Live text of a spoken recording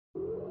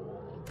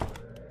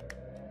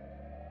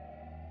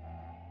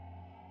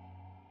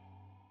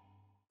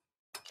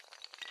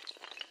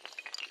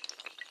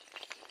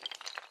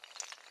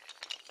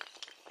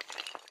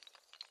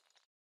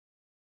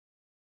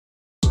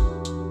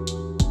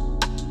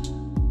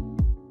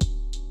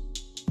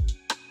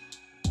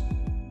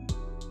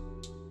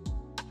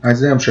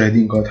أعزائي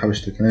المشاهدين قناة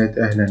حبشة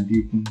القناة، أهلا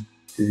بيكم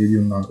في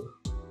فيديو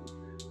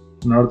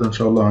النهاردة إن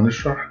شاء الله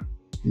هنشرح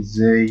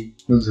إزاي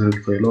نظهر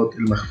الفايلات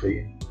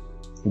المخفية،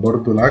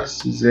 وبرضه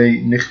العكس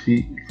إزاي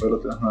نخفي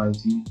الفايلات اللي إحنا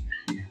عايزين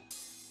نخفيها.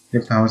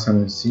 نفتح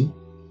مثلا السي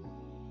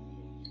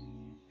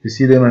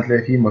دايما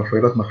هتلاقي فيه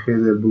فايلات مخفية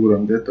زي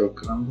البروجرام داتا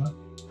والكلام ده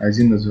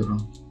عايزين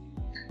نظهرها.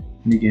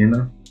 نيجي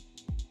هنا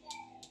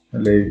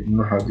هنلاقي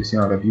نروح على السي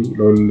على فيو،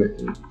 لو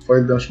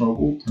الفايل ده مش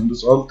موجود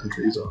هندوس الت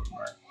هتلاقيه ظهر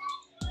معانا.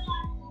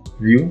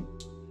 فيو،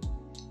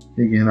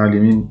 نيجي هنا على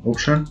اليمين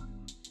اوبشن،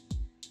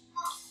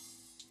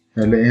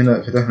 هنلاقي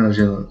هنا فتحنا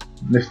جنرال،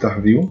 نفتح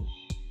فيو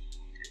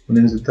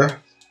وننزل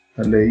تحت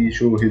هنلاقيه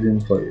شو هيدن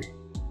فايل،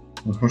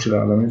 ونحوش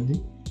العلامات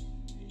دي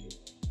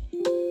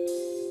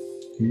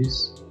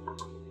بيس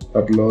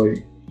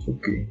ابلاي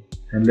اوكي.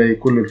 هنلاقي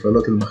كل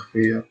الفايلات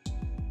المخفية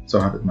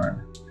ظهرت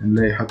معانا،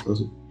 هنلاقي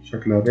حتى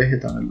شكلها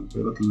باهت عن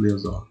الفايلات اللي هي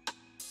ظهرت.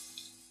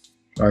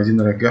 لو عايزين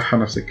نرجعها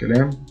نفس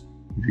الكلام،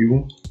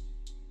 فيو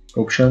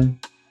اوبشن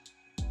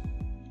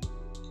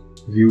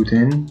فيو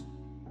تاني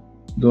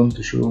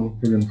دونت شو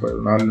هيدن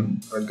فايل، نعلم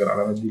نرجع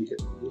العلامات دي اللي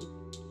كانت موجودة.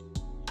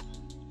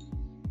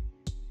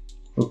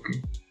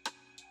 اوكي.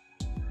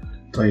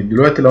 طيب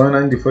دلوقتي لو انا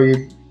عندي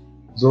فايل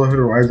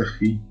ظاهر وعايز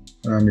اخفيه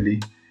اعمل ايه؟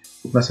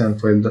 مثلا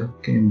الفايل ده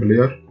كان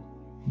بلاير،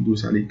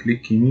 ندوس عليه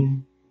كليك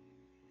يمين،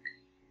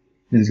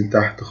 ننزل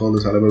تحت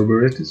خالص على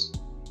بروبرتيز،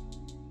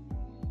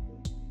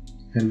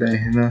 هنلاقي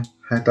هنا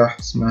حاجة تحت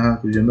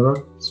اسمها في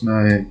جنرال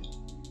اسمها هاي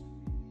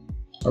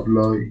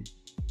ابلاي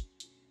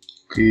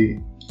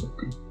اوكي.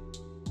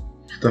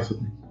 اختفت.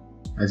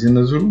 عايزين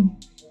نظهره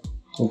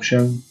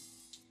اوبشن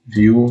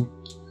فيو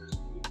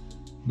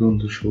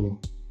دونت شو،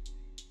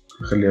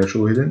 نخليها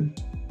شو هيدن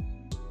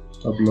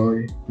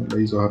ابلاي،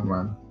 نلاقيه ظهر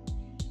معانا.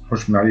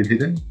 نخش من عليه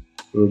الهيدن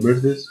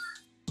بروبرتيز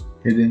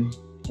هيدن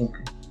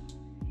اوكي،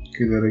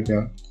 كده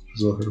رجع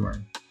ظاهر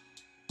معانا.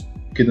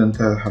 كده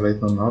انتهت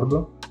حلقتنا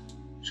النهاردة،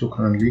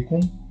 شكرا ليكم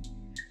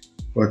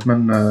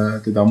واتمنى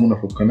تدعمونا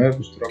في القناة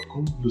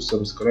باشتراككم، دوس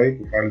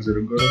سبسكرايب وفعل زر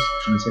الجرس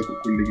عشان يوصلكم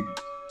كل جديد.